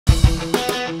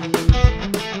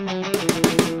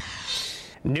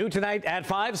New tonight at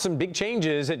 5, some big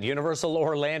changes at Universal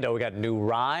Orlando. We got new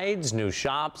rides, new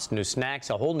shops, new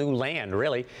snacks, a whole new land,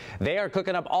 really. They are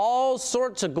cooking up all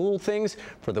sorts of cool things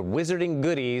for the wizarding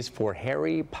goodies for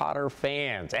Harry Potter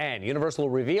fans. And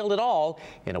Universal revealed it all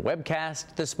in a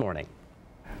webcast this morning.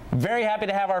 Very happy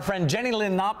to have our friend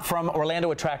JeniLynn Knopp from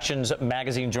Orlando Attractions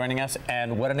Magazine joining us.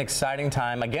 And what an exciting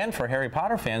time, again, for Harry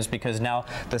Potter fans, because now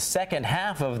the second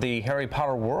half of the Harry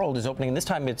Potter world is opening. This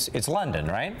time it's London,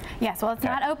 right? Yes, well, it's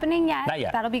not opening yet. Not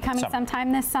yet. That'll be coming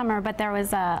sometime this summer, but there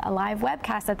was a live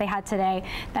webcast that they had today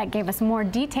that gave us more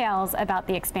details about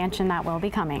the expansion that will be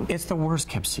coming. It's the worst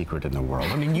kept secret in the world.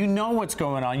 I mean, you know what's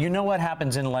going on. You know what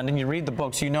happens in London. You read the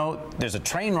books. You know there's a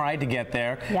train ride to get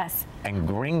there. Yes. And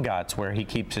Gringotts, where he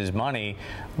keeps his money,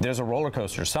 there's a roller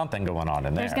coaster, something going on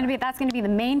in there. That's going to be the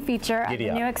main feature of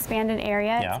the new expanded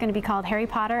area. It's going to be called Harry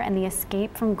Potter and the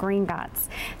Escape from Gringotts.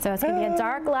 So it's going to be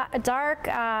a dark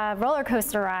roller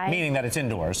coaster ride. Meaning that it's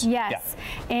indoors. Yes,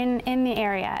 in the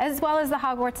area, as well as the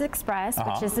Hogwarts Express,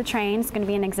 which is the train. It's going to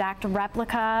be an exact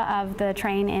replica of the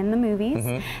train in the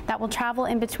movies that will travel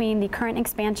in between the current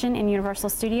expansion in Universal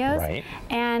Studios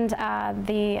and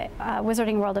the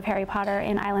Wizarding World of Harry Potter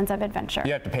in Islands of Adventure.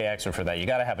 You have to pay extra for that. You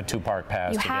got to have a two-park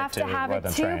pass. You have to have a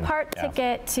two-part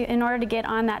ticket in order to get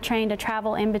on that train to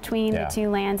travel in between the two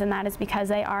lands, and that is because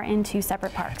they are in two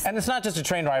separate parks. And it's not just a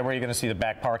train ride where you're going to see the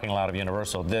back parking lot of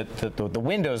Universal. The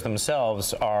windows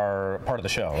themselves are part of the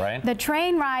show, right? The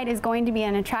train ride is going to be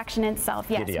an attraction itself.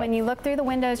 Yes, when you look through the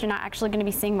windows, you're not actually going to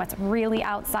be seeing what's really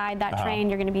outside that train.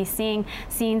 You're going to be seeing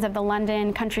scenes of the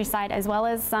London countryside, as well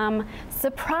as some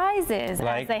surprises,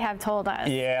 as they have told us.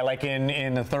 Yeah, like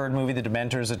in the third movie, the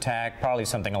Dementors attack, probably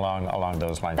something along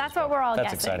those lines. That's what we're all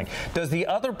guessing. That's exciting. Does the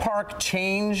other park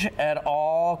change at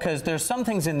all? Because there's some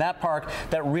things in that park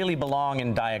that really belong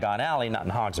in Diagon Alley, not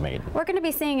in Hogsmeade. We're going to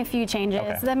be seeing a few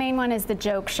changes. The main one is the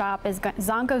joke shop.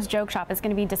 Zonko's joke shop is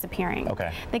going to be disappearing.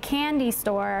 The candy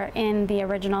store in the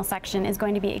original section is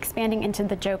going to be expanding into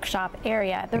the joke shop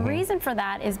area. The reason for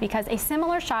that is because a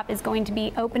similar shop is going to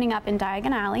be opening up in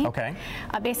Diagon Alley,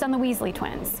 based on the Weasley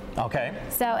twins.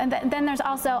 So, and then there's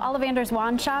also Ollivander's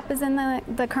wand shop is in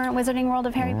the current Wizarding World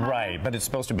of Harry Potter. Right, but it's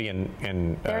supposed to be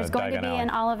in There's going Diagon to be Alley. an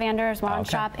Ollivander's wand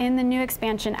shop in the new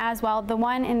expansion as well. The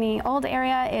one in the old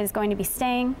area is going to be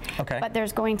staying, but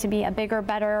there's going to be a bigger,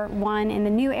 better one in the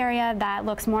new area that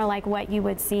looks more like what you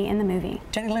would see in the movie.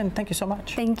 JeniLynn, thank you so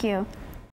much. Thank you.